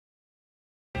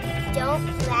Don't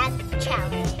Laugh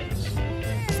Challenge.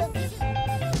 So,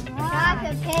 rock,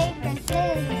 paper,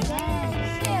 scissors, and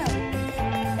shoot.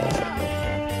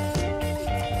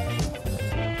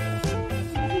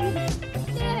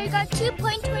 There, I got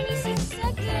 2.26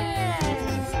 seconds.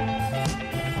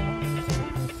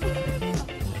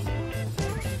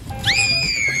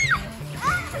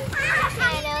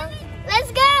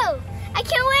 Let's go! I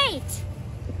can't wait!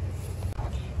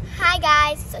 Hi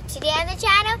guys, so today on the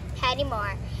channel,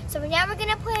 Pattymar. So now we're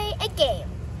gonna play a game.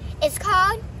 It's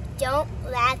called Don't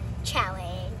Laugh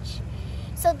Challenge.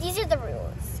 So these are the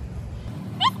rules.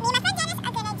 First, me and my friend Dennis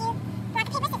are gonna do rock,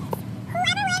 paper, scissors.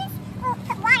 Whoever wins will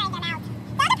put water in their mouth.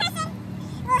 The other person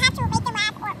will have to make them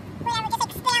laugh or whatever, just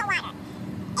like spit out water.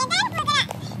 And then we're gonna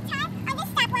time on this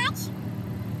stopwatch.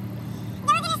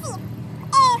 Then we're gonna see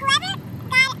whoever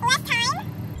got less time.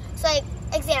 So like,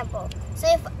 example. So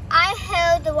if I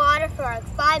held the water for like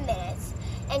 5 minutes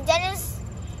and Dennis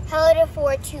held it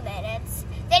for 2 minutes,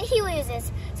 then he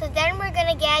loses. So then we're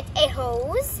gonna get a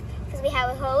hose, because we have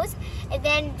a hose, and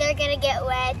then they're gonna get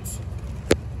wet.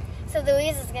 So the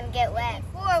loser's gonna get wet.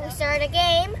 Before we start a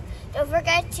game, don't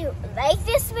forget to like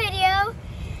this video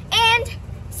and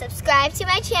subscribe to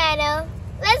my channel.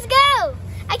 Let's go!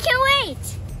 I can't wait!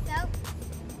 So,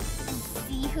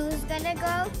 See who's gonna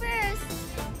go first.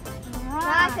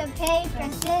 rock, paper,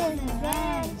 scissors,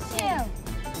 and shoot.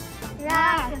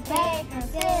 Rock, paper,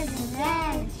 scissors,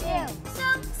 and shoot. So,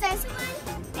 first one.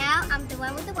 Now I'm the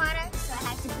one with the water, so I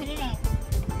have to put it in.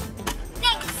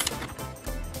 Thanks!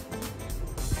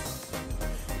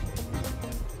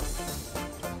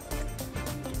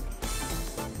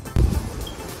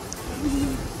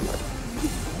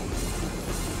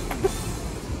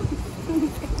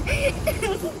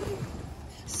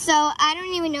 So, I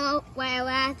don't even know why I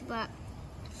laughed, but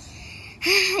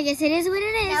I guess it is what it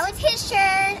is. Now it's his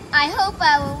turn. I hope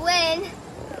I will win.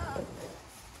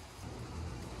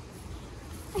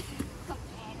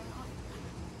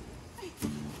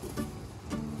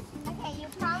 Okay, you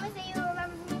promise that you will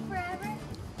remember me forever?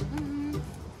 Mm-hmm.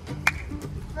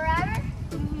 Forever?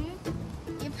 Mm-hmm.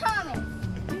 You promise?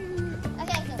 Mm-hmm.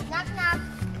 Okay, so knock knock.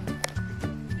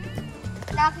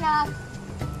 Knock knock.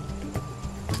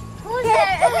 Who's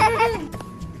there?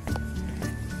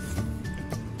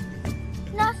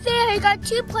 Not fair, he got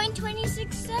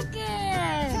 2.26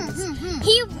 seconds.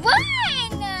 He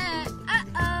won!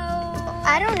 Uh-oh.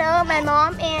 I don't know, my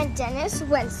mom and Dennis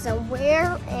went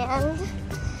somewhere and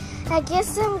I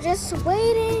guess I'm just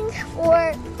waiting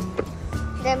for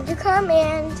them to come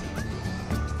and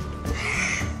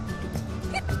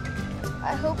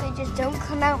I hope they just don't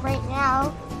come out right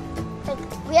now. Like,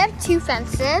 we have 2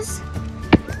 fences.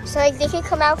 So like they can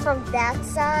come out from that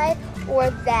side or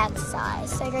that side.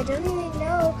 So like I don't even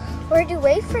know where to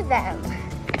wait for them.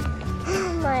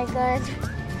 Oh my god.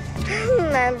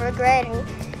 I'm regretting.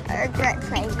 I regret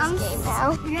playing this game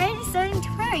now. I'm really starting to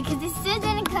worry because it still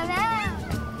didn't come out.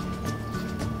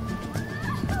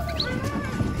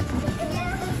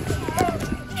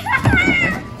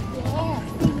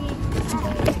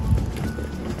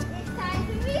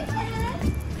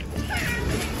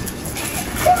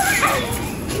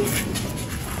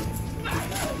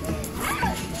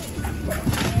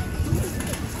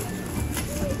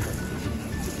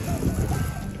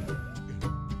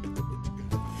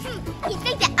 He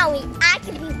thinks that only I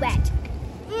can be wet.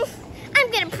 I'm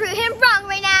gonna prove him wrong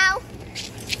right now.